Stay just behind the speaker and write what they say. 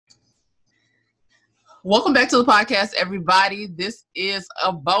Welcome back to the podcast, everybody. This is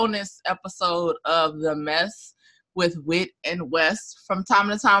a bonus episode of The Mess with Wit and West. From time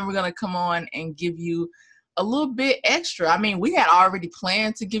to time, we're going to come on and give you a little bit extra. I mean, we had already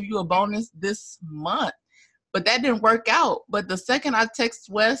planned to give you a bonus this month, but that didn't work out. But the second I text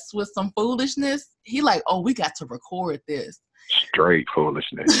West with some foolishness, he like, oh, we got to record this. Straight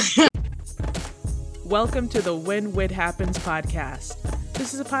foolishness. Welcome to the When Wit Happens podcast.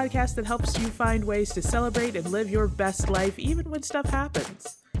 This is a podcast that helps you find ways to celebrate and live your best life even when stuff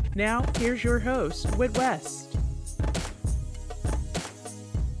happens. Now, here's your host, Wit West.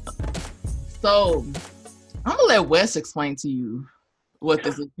 So, I'm going to let Wes explain to you what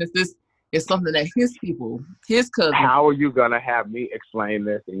this is. This is something that his people, his cousins. How are you going to have me explain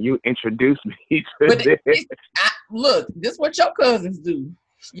this and you introduce me to this? Look, this is what your cousins do.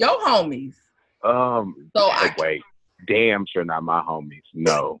 Your homies. Wait. Damn sure not my homies.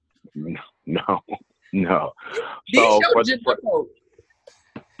 No. So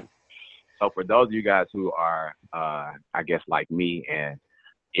for those of you guys who are, I guess like me and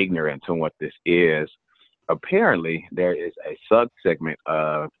ignorant to what this is, apparently there is a sub-segment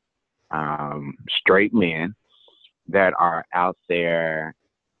of straight men that are out there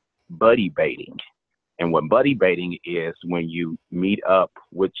buddy baiting. And what buddy baiting is when you meet up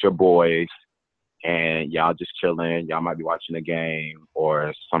with your boys and y'all just chilling, y'all might be watching a game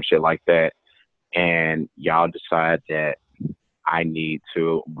or some shit like that, and y'all decide that I need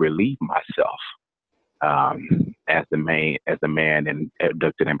to relieve myself. As the man in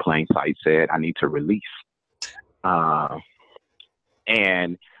Abducted in Plain Sight said, I need to release. And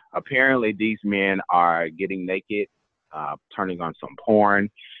apparently these men are getting naked, turning on some porn,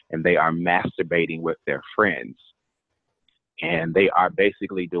 and they are masturbating with their friends. And they are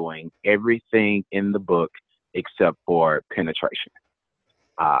basically doing everything in the book except for penetration.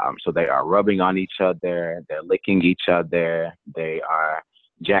 So they are rubbing on each other, they're licking each other, they are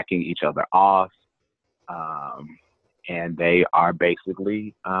jacking each other off, and they are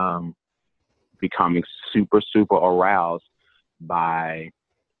basically becoming super, super aroused by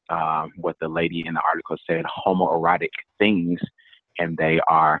what the lady in the article said, homoerotic things, and they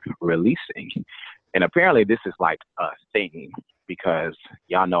are releasing. And apparently this is like a thing because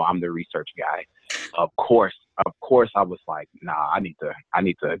y'all know I'm the research guy. Of course, I was like, nah, I need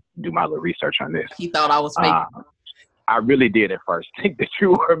to do my little research on this. He thought I was making I really did at first think that you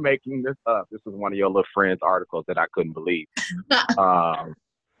were making this up. This was one of your little friends' articles that I couldn't believe.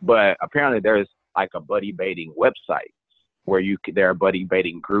 But apparently there's like a buddy baiting website where there are buddy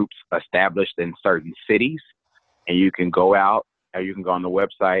baiting groups established in certain cities, and you can go out. Or you can go on the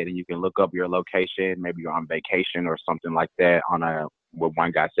website and you can look up your location. Maybe you're on vacation or something like that. What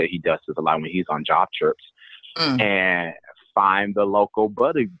one guy said he does this a lot when he's on job trips, and find the local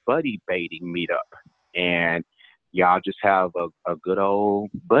buddy baiting meetup, and y'all just have a good old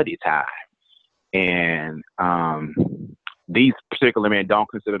buddy time. And these particular men don't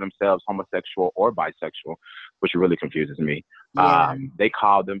consider themselves homosexual or bisexual, which really confuses me. Yeah. They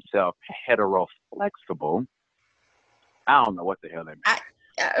call themselves heteroflexible. I don't know what the hell that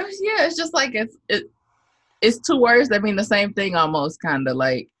means. Yeah, it's just like it's two words that mean the same thing almost, kind of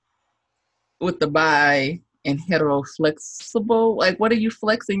like with the bi and hetero flexible. Like, what are you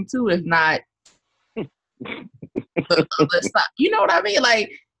flexing to if not the other side? You know what I mean?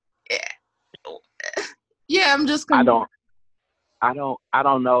 Like, yeah, I'm just. I don't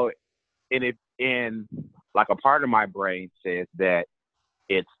know. And like a part of my brain says that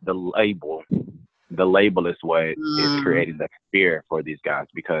it's the label. The label is what is creating the fear for these guys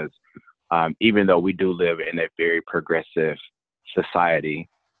because even though we do live in a very progressive society,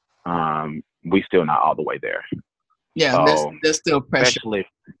 we still not all the way there. Yeah, so, there's still pressure.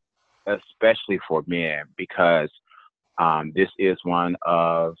 Especially for men because this is one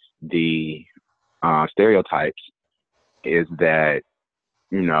of the stereotypes is that,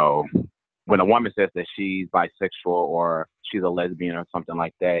 you know, when a woman says that she's bisexual or she's a lesbian or something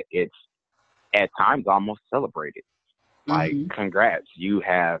like that, it's at times almost celebrated. Like, congrats, you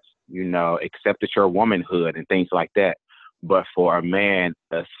have, accepted your womanhood and things like that. But for a man,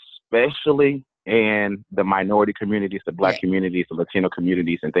 especially in the minority communities, the Black communities, the Latino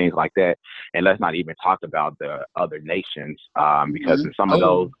communities and things like that, and let's not even talk about the other nations, because in some of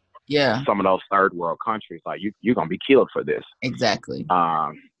those third world countries, like you're going to be killed for this. Exactly.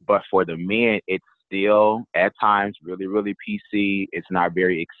 But for the men, it's still at times really, really PC. It's not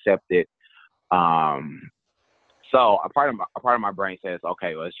very accepted. So a part of my brain says,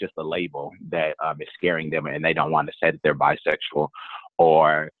 okay, well, it's just a label that is scaring them, and they don't want to say that they're bisexual,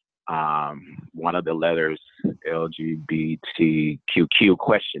 or one of the letters LGBTQQ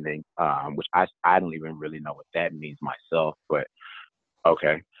questioning, which I don't even really know what that means myself, but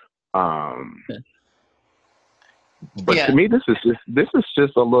okay. But to me, this is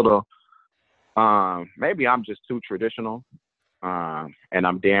just a little. Maybe I'm just too traditional, and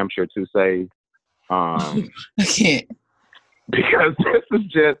I'm damn sure too safe. I can't, because this is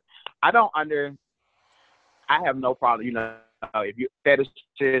just. I have no problem. You know, if you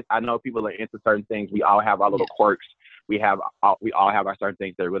fetishes, I know people are into certain things. We all have our little quirks. We all have our certain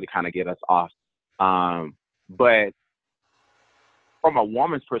things that really kind of get us off. But from a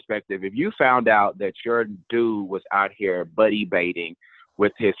woman's perspective, if you found out that your dude was out here buddy baiting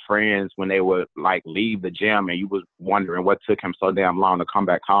with his friends when they would like leave the gym, and you was wondering what took him so damn long to come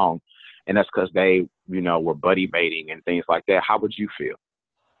back home, and that's because they, you know, were buddy baiting and things like that, how would you feel?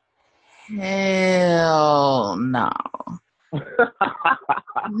 Hell no.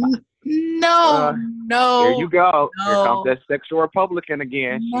 No. Here you go. No. Here comes that sexual Republican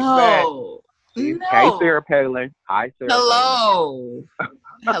again. She's back. Hey, Sarah Palin. Hi, Sarah. Hello.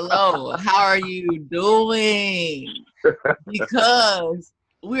 Hello. How are you doing? Because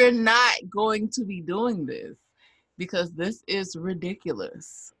we're not going to be doing this, because this is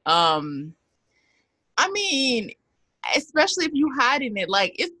ridiculous. I mean, especially if you hiding it,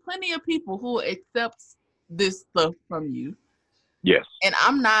 like, it's plenty of people who accept this stuff from you. Yes. And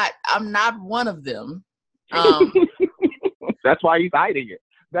I'm not one of them. That's why he's hiding it.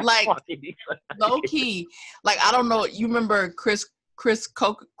 That's like low key. Like, I don't know. You remember Chris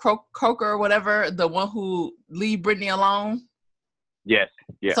Croker or whatever, the one who leave Britney alone? Yes.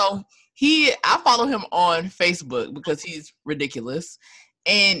 Yeah. So I follow him on Facebook because he's ridiculous,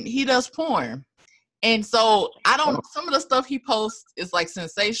 and he does porn. And so some of the stuff he posts is like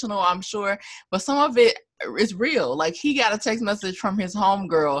sensational, I'm sure, but some of it is real. Like, he got a text message from his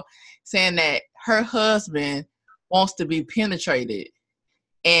homegirl saying that her husband wants to be penetrated,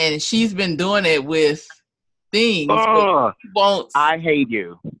 and she's been doing it with things. I hate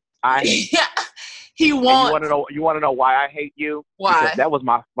you. He wants. You want to know why I hate you? Why? Because that was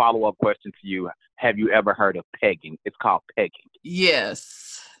my follow-up question to you. Have you ever heard of pegging? It's called pegging.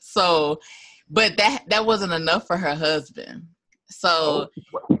 Yes. So, but that wasn't enough for her husband. So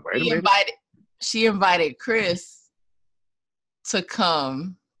she invited Chris to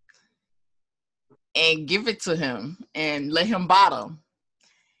come and give it to him and let him bottom.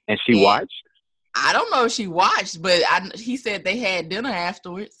 And she watched? I don't know if she watched, but he said they had dinner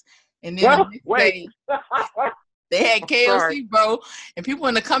afterwards. And then they had KFC, bro. And people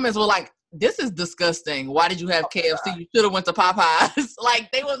in the comments were like, this is disgusting. Why did you have KFC? You should have went to Popeyes. Like,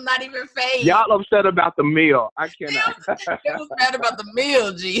 they was not even fake. Y'all upset about the meal. I cannot. They was mad about the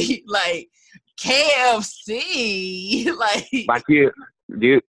meal, G. Like, KFC. Like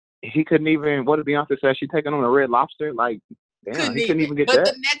dude, he couldn't even, what did Beyonce say? She taking on a Red Lobster? Like, damn, he couldn't even get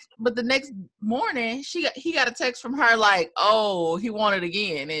that. But the next morning, he got a text from her like, oh, he wanted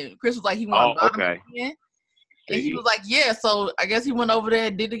again. And Chris was like, he wanted again. And he was like, yeah, so I guess he went over there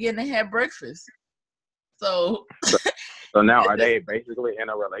and did it again and had breakfast. So now are they basically in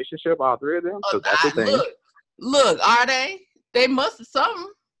a relationship, all three of them? That's the thing. Look, are they? They must something.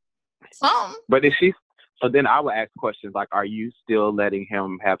 But so then I would ask questions like, are you still letting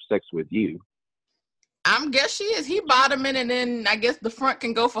him have sex with you? I guess she is. He bottoming, and then I guess the front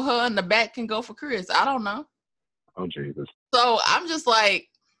can go for her and the back can go for Chris. I don't know. Oh, Jesus. So I'm just like,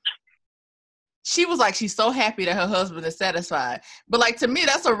 she was like, she's so happy that her husband is satisfied. But like, to me,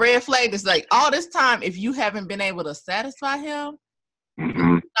 that's a red flag. It's like, all this time, if you haven't been able to satisfy him, it's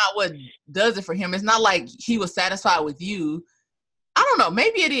not what does it for him. It's not like he was satisfied with you. I don't know.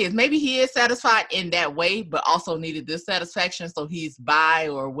 Maybe it is. Maybe he is satisfied in that way, but also needed this satisfaction. So he's bi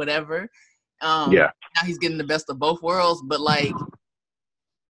or whatever. Now he's getting the best of both worlds. But like,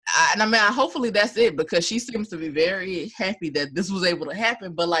 hopefully that's it, because she seems to be very happy that this was able to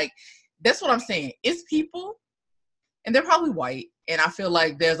happen. But like, that's what I'm saying. It's people, and they're probably white. And I feel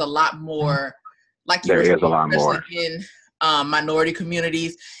like there's a lot more, like there is a lot more in minority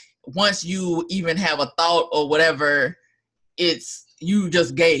communities. Once you even have a thought or whatever, it's you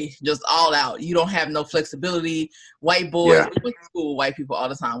just gay, just all out. You don't have no flexibility. White boys, we went to school with white people all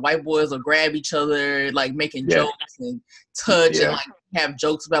the time. White boys will grab each other, like making jokes and touch and like have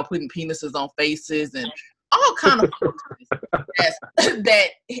jokes about putting penises on faces and all kind of that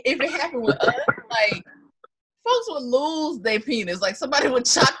if it happened with us, like, folks would lose their penis. Like, somebody would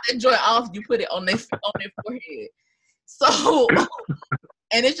chop that joint off, you put it on their forehead. So,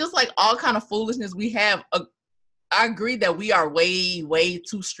 and it's just like all kind of foolishness. We have I agree that we are way, way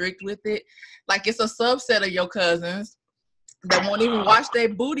too strict with it. Like, it's a subset of your cousins that won't even wash their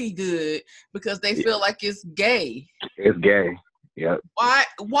booty good because they feel like it's gay. It's gay. Yep. Why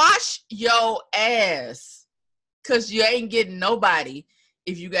wash your ass? Cause you ain't getting nobody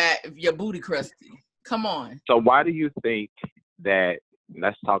if your booty crusty. Come on. So why do you think that?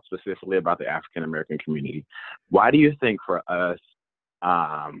 Let's talk specifically about the African American community. Why do you think for us,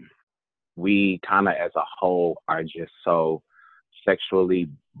 we kind of as a whole are just so sexually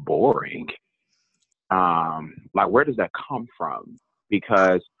boring? Like, where does that come from?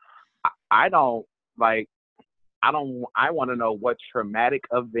 Because I want to know what traumatic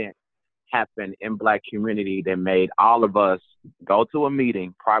event happened in Black community that made all of us go to a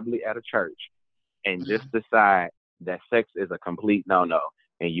meeting, probably at a church, and just decide that sex is a complete no-no,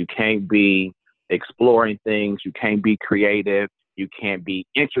 and you can't be exploring things, you can't be creative, you can't be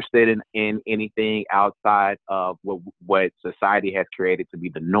interested in anything outside of what society has created to be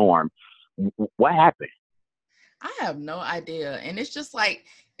the norm. What happened? I have no idea, and it's just like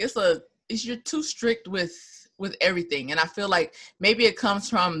you're too strict with everything, and I feel like maybe it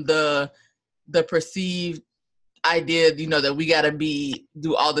comes from the perceived idea, that we gotta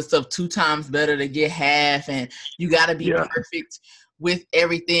do all this stuff 2 times better to get half, and you gotta be perfect with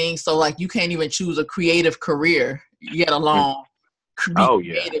everything. So like you can't even choose a creative career, yet alone be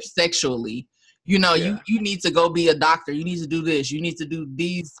creative sexually. You need to go be a doctor. You need to do this. You need to do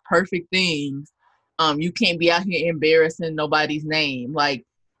these perfect things. You can't be out here embarrassing nobody's name. Like,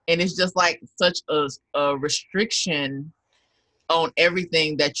 and it's just like such a restriction on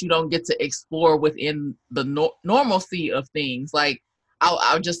everything that you don't get to explore within the normalcy of things. Like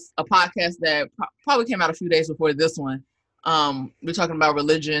I'll just a podcast that probably came out a few days before this one. We're talking about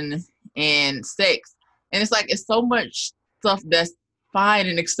religion and sex, and it's like it's so much stuff that's fine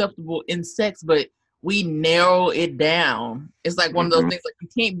and acceptable in sex, but we narrow it down. It's like one of those things like you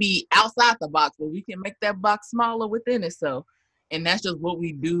can't be outside the box, but we can make that box smaller within itself, and that's just what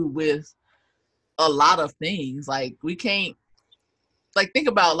we do with a lot of things. Like we can't. Like, think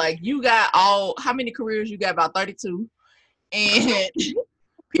about, like, you got how many careers you got? About 32. And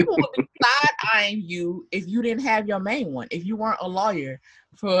people would be side-eyeing you if you didn't have your main one, if you weren't a lawyer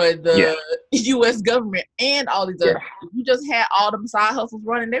for the U.S. government and all these other, if you just had all them side hustles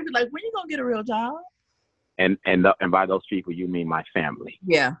running, they'd be like, when you going to get a real job? And by those people, you mean my family.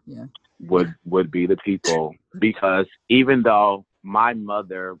 Yeah. Would be the people, because even though my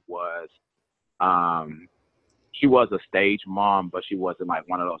mother was, she was a stage mom, but she wasn't like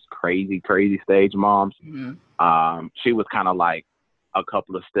one of those crazy stage moms. Mm-hmm. She was kind of like a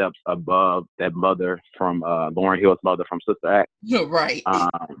couple of steps above that mother from Lauryn Hill's mother from Sister Act. Right.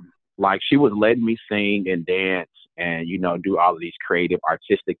 Like she was letting me sing and dance and, do all of these creative,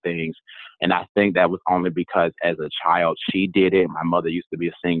 artistic things. And I think that was only because as a child, she did it. My mother used to be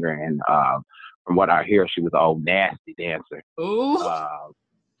a singer. And from what I hear, she was an old nasty dancer. Ooh.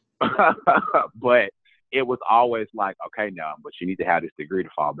 But it was always like, okay, no, but you need to have this degree to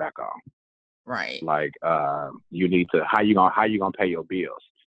fall back on. Right. Like, you need to, how you gonna pay your bills?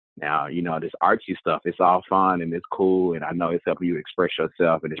 Now, this artsy stuff, it's all fun and it's cool. And I know it's helping you express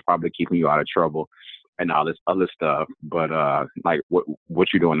yourself and it's probably keeping you out of trouble and all this other stuff. But, like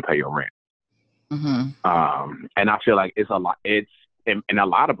what you doing to pay your rent? Mm-hmm. And I feel like it's a lot, in a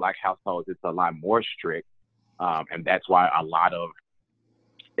lot of Black households, it's a lot more strict. And that's why a lot of,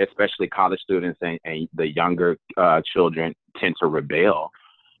 especially college students and the younger children tend to rebel.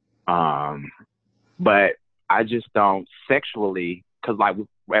 But I just don't sexually, because like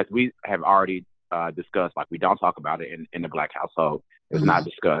as we have already discussed, like we don't talk about it in the Black household. It's not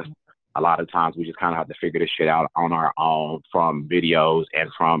discussed. A lot of times we just kind of have to figure this shit out on our own from videos and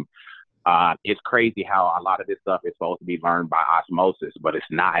from, it's crazy how a lot of this stuff is supposed to be learned by osmosis, but it's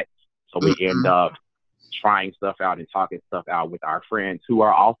not. So we end up trying stuff out and talking stuff out with our friends who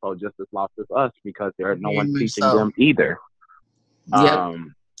are also just as lost as us because there's no one teaching them either. Yep.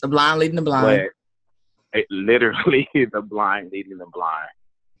 The blind leading the blind. But literally the blind leading the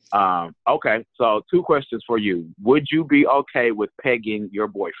blind. Okay, so 2 questions for you. Would you be okay with pegging your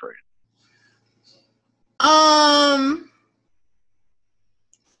boyfriend?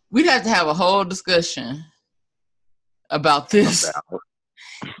 We'd have to have a whole discussion about this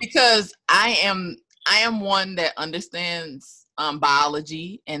because I am one that understands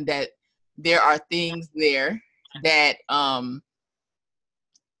biology and that there are things there that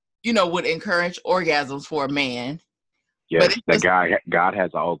would encourage orgasms for a man. Yes, God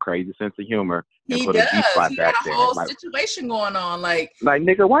has a whole crazy sense of humor. He does. He got a whole situation going on, like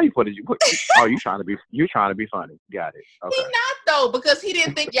nigga, why you oh, you trying to be funny? Got it. Okay. He not though, because he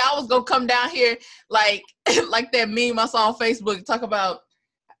didn't think y'all was gonna come down here like that meme I saw on Facebook talk about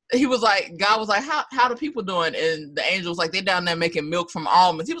he was like, God was like, how the people doing? And the angel was like, they down there making milk from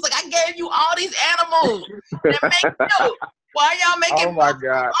almonds. He was like, I gave you all these animals that make milk. Why y'all making milk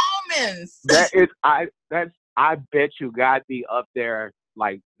from almonds? I bet you God be up there,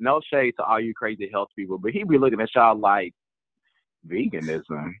 like, no shade to all you crazy health people, but he be looking at y'all like,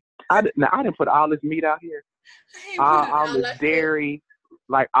 veganism. I didn't put all this meat out here, all this dairy,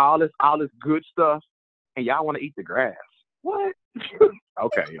 like all this good stuff, and y'all want to eat the grass. What?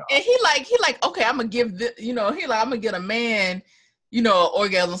 Okay, y'all. And he like, okay, I'm gonna give this, I'm gonna get a man, an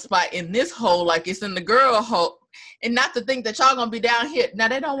orgasm spot in this hole, like it's in the girl hole, and not to think that y'all gonna be down here. Now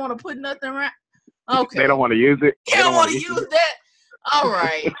they don't want to put nothing around. Okay. They don't want to use it. They don't want to use that. All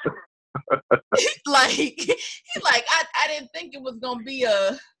right. I didn't think it was gonna be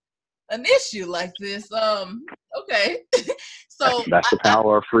an issue like this. Okay. So that's the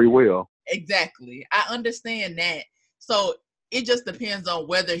power of free will. Exactly. I understand that. So it just depends on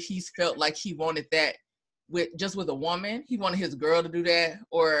whether he's felt like he wanted that with a woman. He wanted his girl to do that,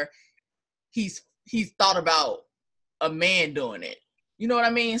 or he's thought about a man doing it. You know what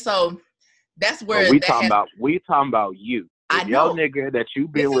I mean? So that's where we talking about you. I know, your nigga that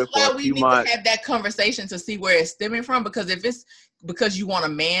you've been with for a few months. To have that conversation to see where it's stemming from, because if it's because you want a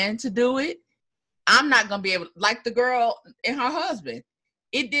man to do it, I'm not gonna be able, like the girl and her husband.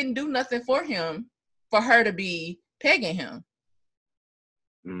 It didn't do nothing for her to be pegging him.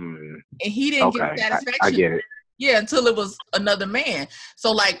 And he didn't get satisfaction. I get it. Yeah, until it was another man.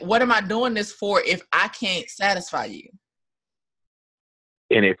 So like, what am I doing this for if I can't satisfy you?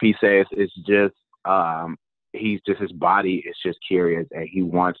 And if he says it's just his body is just curious and he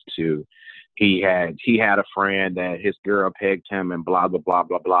wants to, he had a friend that his girl pegged him and blah blah blah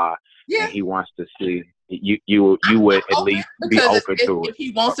blah blah. Yeah. And he wants to see you would at least be open to it. If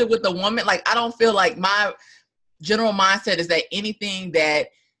he wants it with a woman, like, I don't feel like, my general mindset is that anything that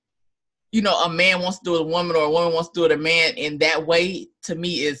a man wants to do with a woman or a woman wants to do with a man in that way, to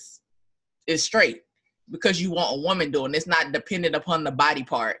me is straight, because you want a woman doing it. It's not dependent upon the body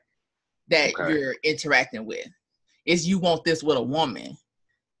part that you're interacting with. It's you want this with a woman.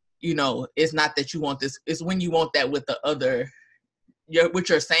 It's not that you want this. It's when you want that with the other, with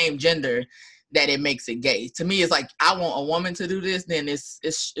your same gender, that it makes it gay. To me, it's like, I want a woman to do this, then it's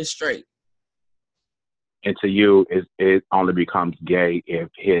straight. And to you, it only becomes gay if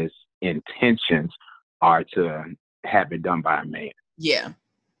his intentions are to have it done by a man. Yeah.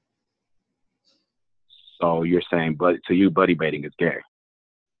 So you're saying, but to you, buddy baiting is gay.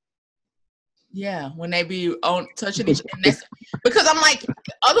 Yeah, when they be on touching each other. That's because I'm like,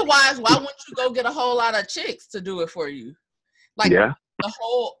 otherwise, why wouldn't you go get a whole lot of chicks to do it for you? Like, the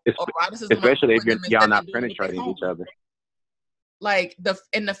whole eroticism, especially if y'all not penetrating each other. Like the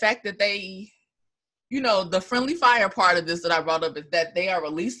fact that they, the friendly fire part of this that I brought up is that they are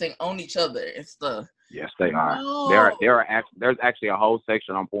releasing on each other and stuff. Yes, they are. Oh. There's actually a whole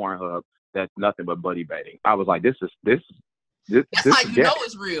section on Pornhub that's nothing but buddy baiting. I was like, this. That's how you know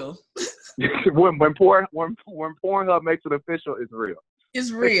it's real. when Pornhub makes it official, it's real. It's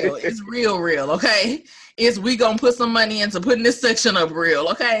real. It's real. Okay, we gonna put some money into putting this section up real.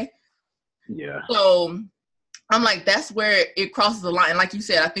 Okay. Yeah. So I'm like, that's where it crosses the line. Like you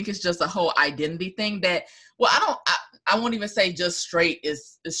said, I think it's just a whole identity thing that. Well, I won't even say just straight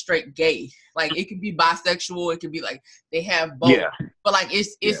is straight gay. Like, it could be bisexual. It could be like they have both. Yeah. But like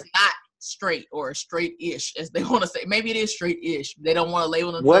it's not straight or straight-ish, as they want to say. Maybe it is straight-ish. They don't want to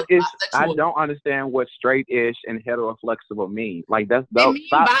label themselves bisexual. I don't understand what straight-ish and hetero-flexible mean. Like, stop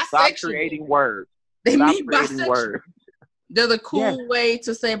creating words. They mean bisexual. They're the cool way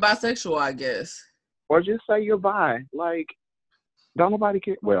to say bisexual, I guess. Or just say you're bi. Like, don't nobody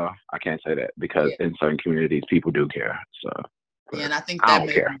care. Well, I can't say that because in certain communities, people do care. So. Yeah, and I think that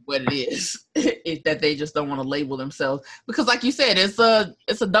may be what it is. It's that they just don't want to label themselves, because, like you said, it's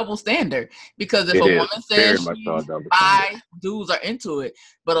a double standard. Because if a woman says she's bi, dudes are into it.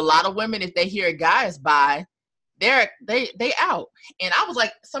 But a lot of women, if they hear a guy is bi, they out. And I was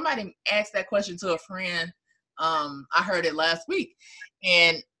like, somebody asked that question to a friend. I heard it last week,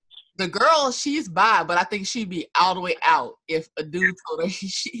 and the girl, she's bi, but I think she'd be all the way out if a dude told her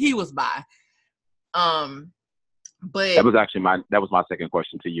he was bi. But that was my second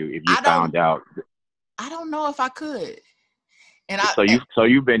question to you. If you found out, I don't know if I could. And so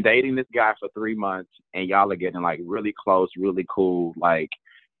you've been dating this guy for 3 months, and y'all are getting like really close, really cool. Like,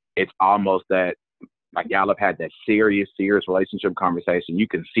 it's almost that, like, y'all have had that serious relationship conversation. You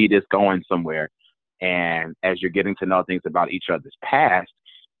can see this going somewhere. And as you're getting to know things about each other's past,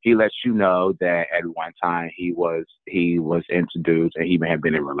 he lets you know that at one time he was into dudes and he may have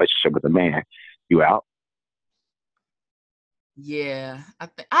been in a relationship with a man. You out? Yeah,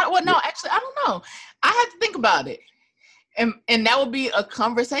 actually, I don't know. I have to think about it, and that would be a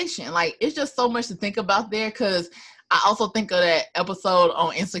conversation. Like, it's just so much to think about there. Because I also think of that episode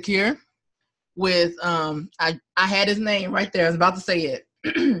on Insecure with I had his name right there. I was about to say it.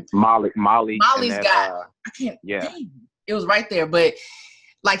 Molly's Molly's guy. I can't. Yeah. Dang, it was right there, but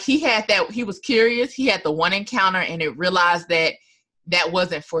like he had that. He was curious. He had the one encounter, and it realized that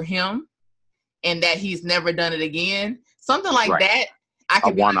wasn't for him, and that he's never done it again. Something like that. I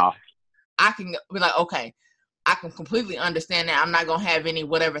can be one-off. I can be like, okay, I can completely understand that. I'm not gonna have any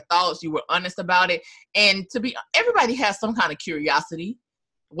whatever thoughts. You were honest about it, and everybody has some kind of curiosity,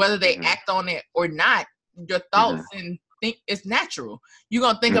 whether they act on it or not. Your thoughts and think it's natural. You're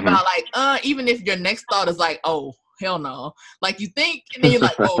gonna think about like, even if your next thought is like, oh hell no, like you think, and then you're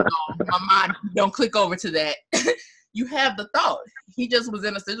like, oh no, my mind don't click over to that. You have the thought. He just was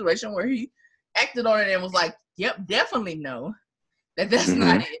in a situation where he acted on it and was like, yep, definitely no, that's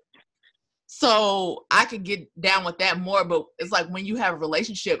not it. So I could get down with that more, but it's like when you have a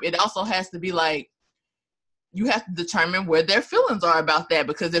relationship, it also has to be like, you have to determine where their feelings are about that.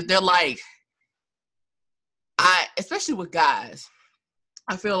 Because if they're like, especially with guys,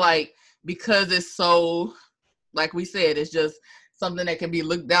 I feel like because it's so, like we said, it's just something that can be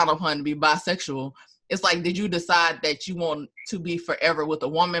looked down upon to be bisexual. It's like, did you decide that you want to be forever with a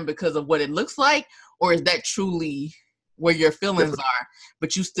woman because of what it looks like? Or is that truly where your feelings are,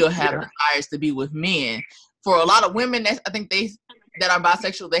 but you still have desires to be with men? For a lot of women, I think that are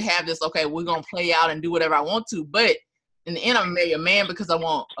bisexual, they have this, okay, we're going to play out and do whatever I want to. But in the end, I'm going to marry a man because I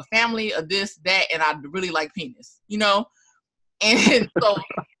want a family, a this, that, and I really like penis, you know? And so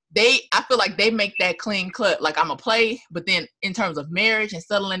I feel like they make that clean cut. Like, I'm going to play, but then in terms of marriage and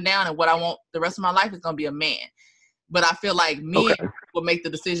settling down and what I want the rest of my life is going to be a man. But I feel like men will make the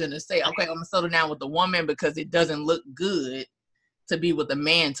decision to say, okay, I'm going to settle down with a woman because it doesn't look good to be with a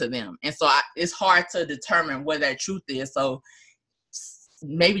man to them. And so it's hard to determine where that truth is. So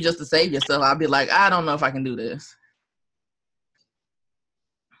maybe just to save yourself, I'll be like, I don't know if I can do this.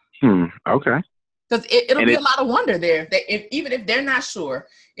 Okay. Because it'll be a lot of wonder there. Even if they're not sure,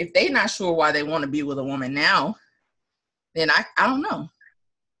 if they're not sure why they want to be with a woman now, then I don't know.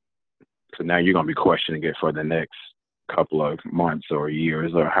 So now you're going to be questioning it for the next couple of months or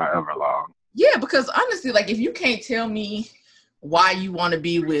years or however long. Yeah, because honestly, like, if you can't tell me why you want to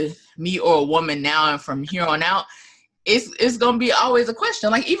be with me or a woman now and from here on out, it's going to be always a question.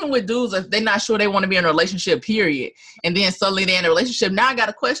 Like, even with dudes, if they're not sure they want to be in a relationship, period, and then suddenly they're in a relationship, now I got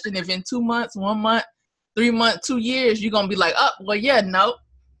a question if in 2 months, 1 month, 3 months, 2 years, you're going to be like, oh, well, yeah, no,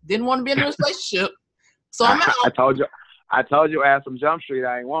 didn't want to be in a relationship. So I'm out. I told you ask from Jump Street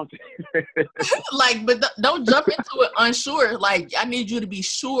I ain't want to. Like, but don't jump into it unsure. Like, I need you to be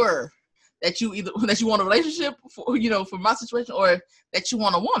sure that you want a relationship for my situation, or that you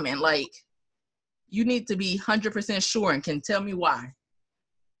want a woman. Like, you need to be 100% sure and can tell me why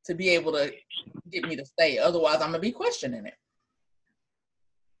to be able to get me to stay. Otherwise, I'm gonna be questioning it.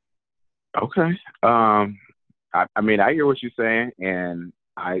 Okay. I mean, I hear what you're saying, and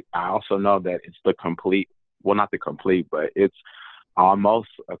I also know that it's the complete. Well, not the complete, but it's almost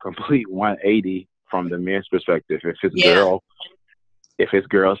a complete 180 from the men's perspective. If his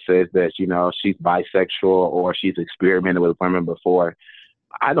girl says that, she's bisexual or she's experimented with women before,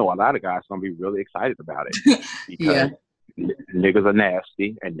 I know a lot of guys going to be really excited about it because niggas are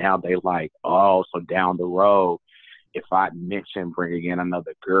nasty. And now they like, oh, so down the road, if I mention bringing in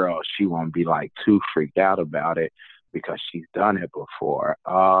another girl, she won't be like too freaked out about it because she's done it before.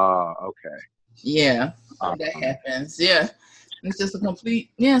 Oh, okay. Yeah, that happens. Yeah, it's just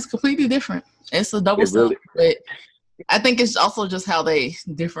it's completely different. It's a double standard, but I think it's also just how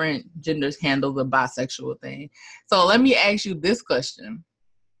different genders handle the bisexual thing. So let me ask you this question.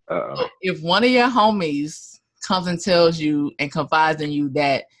 So if one of your homies comes and tells you and confides in you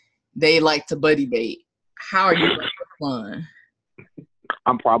that they like to buddy date, how are you going to respond?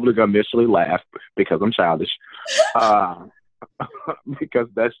 I'm probably going to initially laugh because I'm childish. Because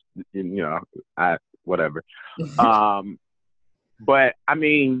that's, whatever. But I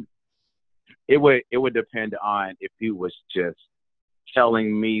mean, it would depend on if he was just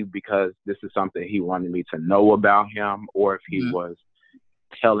telling me because this is something he wanted me to know about him, or if he was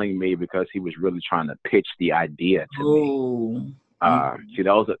telling me because he was really trying to pitch the idea to me. See,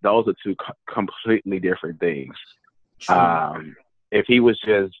 those are two completely different things. If he was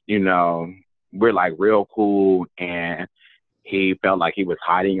just, we're like real cool and he felt like he was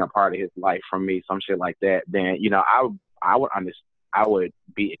hiding a part of his life from me, some shit like that, then, I would understand. I would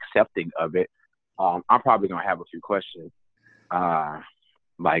be accepting of it. I'm probably going to have a few questions.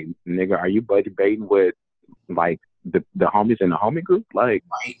 Like, nigga, are you buddy baiting with, like, the homies in the homie group? Like,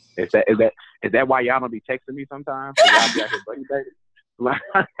 Right. is that why y'all don't be texting me sometimes? 'Cause y'all be out here buddy dating? Like,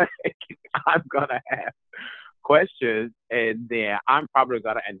 I'm gonna have questions, and then I'm probably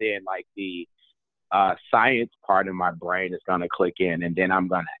gonna, and then like the science part of my brain is gonna click in, and then I'm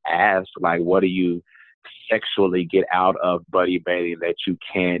gonna ask, like, what do you sexually get out of buddy dating that you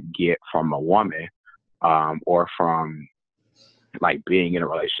can't get from a woman, or from like being in a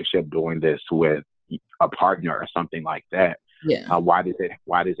relationship doing this with a partner or something like that. Yeah. Why does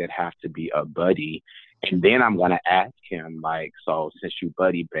it have to be a buddy? And then I'm gonna ask him, like, so since you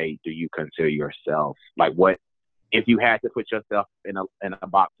buddy bait, do you consider yourself, like, what if you had to put yourself in a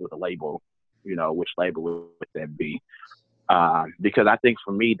box with a label, which label would that be? Because I think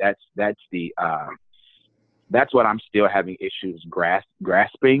for me that's what I'm still having issues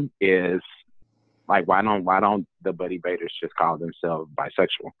grasping is, like, why don't the buddy baiters just call themselves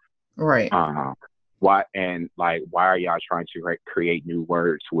bisexual? Right. Why are y'all trying to create new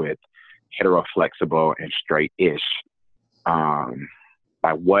words with heteroflexible and straight-ish?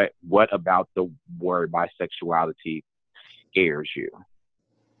 Like, what about the word bisexuality scares you?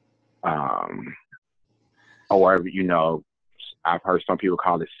 Or I've heard some people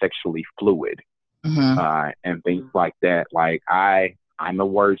call it sexually fluid, and things like that. Like, I'm a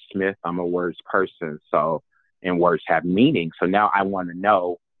wordsmith, I'm a words person, and words have meaning. So now I want to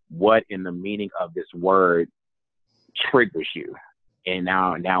know what in the meaning of this word triggers you. And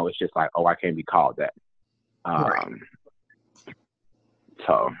now it's just like, oh, I can't be called that. Right.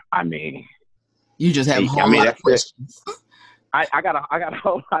 So, I mean, you just have a whole lot of questions. I got a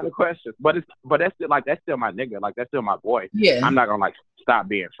whole lot of questions, but that's still my nigga. Like, that's still my boy. Yeah. I'm not going to, like, stop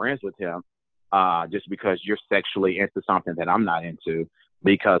being friends with him, just because you're sexually into something that I'm not into.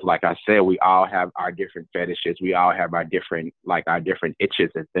 Because, like I said, we all have our different fetishes. We all have our different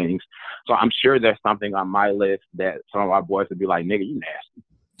itches and things. So I'm sure there's something on my list that some of our boys would be like, nigga, you nasty.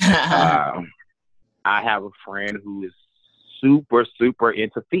 I have a friend who is super, super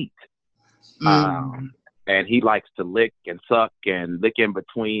into feet. And he likes to lick and suck and lick in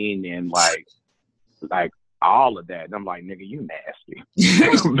between and like all of that. And I'm like, nigga, you nasty.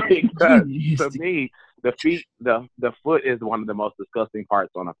 Because to me, the foot is one of the most disgusting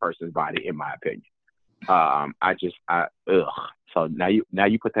parts on a person's body, in my opinion. Ugh. So now you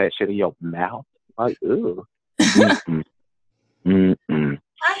put that shit in your mouth, like, ugh. I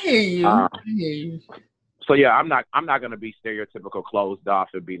hear you. So yeah, I'm not gonna be stereotypical, closed off,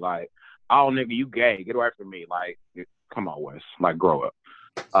 and be like, oh, nigga, you gay, get away from me. Like, come on, Wes, like, grow up.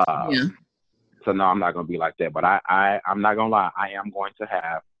 Yeah. So no, I'm not gonna be like that. But I'm not gonna lie, I am going to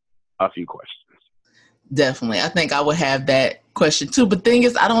have a few questions. Definitely. I think I would have that question too. But the thing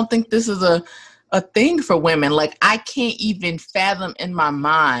is, I don't think this is a thing for women. Like, I can't even fathom in my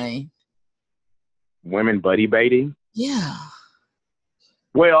mind. Women buddy baiting? Yeah.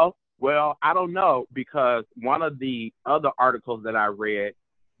 Well, I don't know, because one of the other articles that I read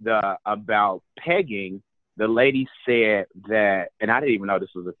about pegging, the lady said that, and I didn't even know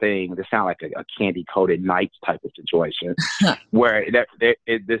this was a thing. This sounded like a candy-coated Nights type of situation, where there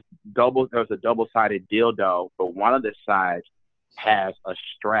was a double-sided dildo, but one of the sides has a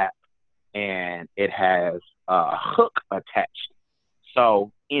strap and it has a hook attached.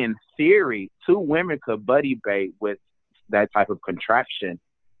 So in theory, two women could buddy bait with that type of contraption,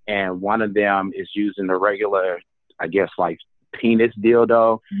 and one of them is using the regular, I guess, like, penis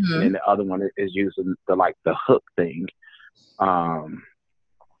dildo, and then the other one is using the hook thing.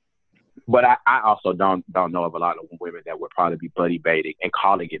 But I also don't know of a lot of women that would probably be buddy baiting and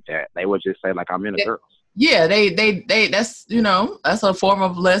calling it that. They would just say, like, I'm into girls. Yeah, they that's that's a form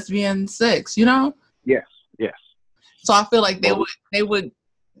of lesbian sex, Yes. So I feel like they would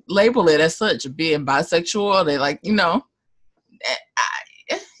label it as such, being bisexual. They like,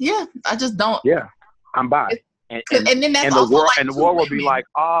 I just don't. Yeah, I'm bi. And then that's also the world will be like,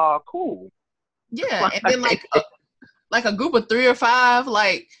 oh, cool. Yeah, and then like a group of 3 or 5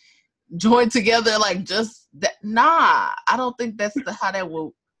 like join together, like, just that. Nah, I don't think that's how that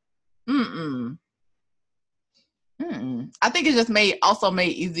will. I think it's just made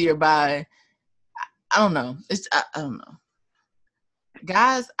easier by, I don't know. I don't know,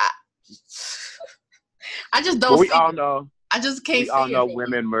 guys. I just don't. We all know. I just can't. We all know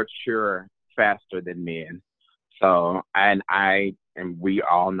women mature faster than men. So, and we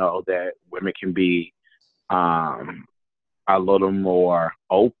all know that women can be a little more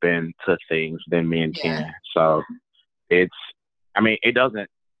open to things than men can. So it doesn't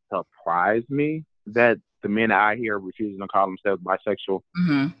surprise me that the men out here refusing to call themselves bisexual.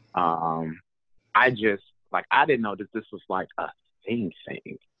 I just, like, I didn't know that this was like a thing.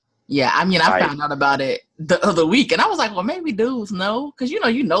 Yeah, I mean, I found out about it the other week, and I was like, well, maybe dudes know, because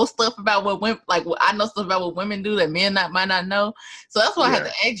you know stuff about what women, like I know stuff about what women do that men might not know. So that's why I had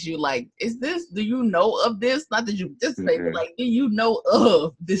to ask you, like, do you know of this? Not that you participate, but like, do you know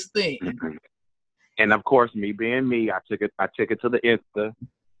of this thing? And of course, me being me, I took it to the Insta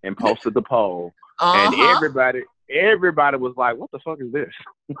and posted the poll, and everybody was like, what the fuck is this?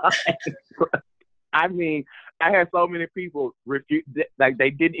 I mean, I had so many people refuse, like they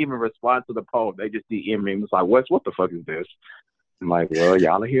didn't even respond to the poll. They just DM me and was like, what the fuck is this? I'm like, well,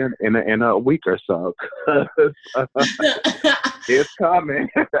 y'all are here in a week or so. It's coming.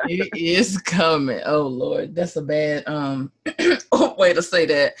 It is coming. Oh Lord, that's a bad way to say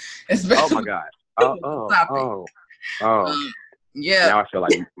that. Oh my God. Yeah. Now I feel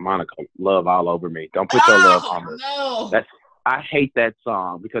like Monica Love all over me. Don't put your love on me. No. I hate that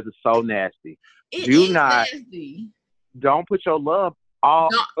song because it's so nasty. Nasty. Don't put your love all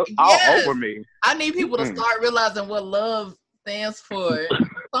over me. I need people to start realizing what love stands for.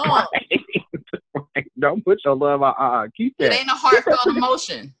 Right. Don't put your love on. Keep that. It ain't a heartfelt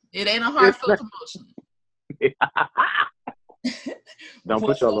emotion. It ain't a heartfelt emotion. Don't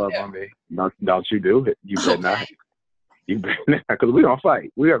put your love on me. Don't you do it. You better not. You better not, because we're going to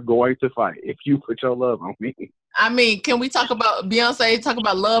fight. We are going to fight if you put your love on me. I mean, can we talk about Beyonce, talk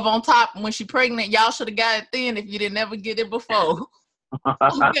about love on top when she pregnant? Y'all should have got it then if you didn't ever get it before.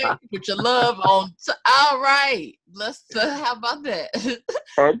 Okay, put your love on. All right. How about that?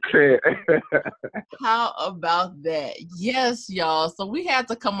 Okay. How about that? Yes, y'all. So we had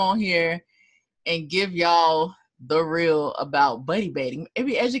to come on here and give y'all the real about buddy baiting.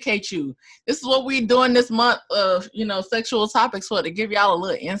 Maybe educate you. This is what we're doing this month of, sexual topics for, to give y'all a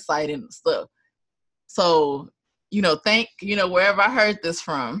little insight into stuff. So, wherever I heard this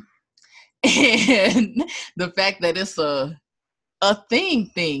from, and the fact that it's a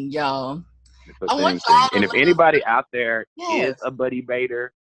thing, y'all. I want y'all to, and if anybody out there is a buddy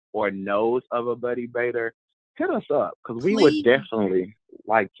baiter or knows of a buddy baiter, hit us up, because we would definitely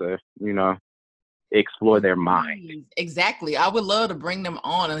like to, explore their mind. Exactly. I would love to bring them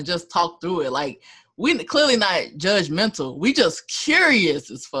on and just talk through it. Like, we clearly not judgmental. We just curious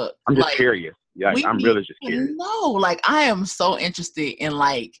as fuck. I'm just curious. Yeah, I'm really just curious. No, like, I am so interested in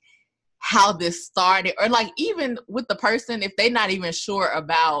like how this started, or like even with the person, if they're not even sure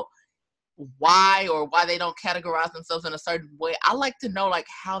about why they don't categorize themselves in a certain way. I like to know like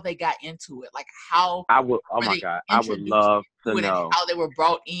how they got into it, like how I would. Oh my God, I would love to know how they were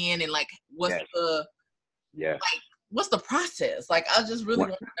brought in, and like what's what's the process? Like, I just really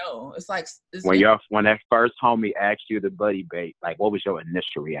want to know. It's like when that first homie asked you to buddy bait, like what was your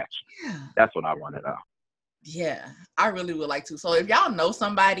initial reaction? Yeah. That's what I want to know. Yeah, I really would like to. So if y'all know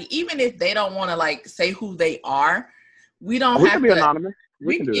somebody, even if they don't want to like say who they are, we don't have to be anonymous.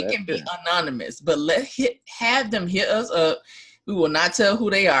 It can be anonymous, but have them hit us up. We will not tell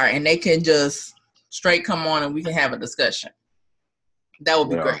who they are, and they can just straight come on and we can have a discussion. That would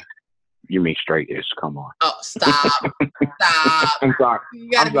be great. You mean straight-ish? Come on. Oh, stop. Stop. I'm sorry.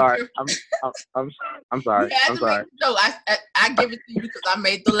 I'm sorry. I'm sorry. I'm sorry. No, I give it to you because I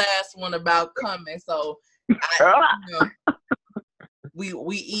made the last one about coming. So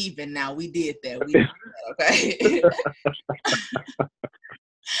we even now. We did that. We did that, okay.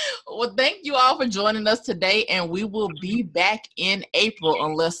 Well, thank you all for joining us today, and we will be back in April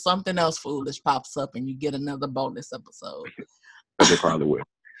unless something else foolish pops up and you get another bonus episode. They probably will.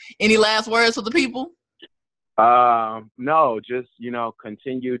 Any last words for the people? No, just,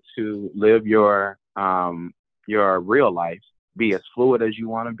 continue to live your real life. Be as fluid as you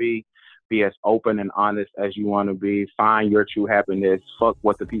want to be as open and honest as you want to be. Find your true happiness. Fuck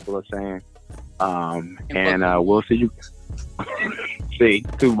what the people are saying. And we'll see you. See,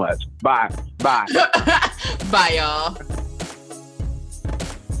 too much. Bye. Bye, y'all.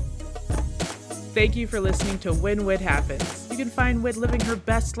 Thank you for listening to When Wit Happens. You can find Wit living her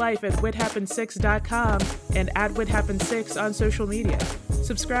best life at withappens6.com and at withappens6 on social media.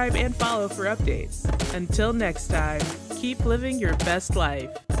 Subscribe and follow for updates. Until next time, keep living your best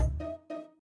life.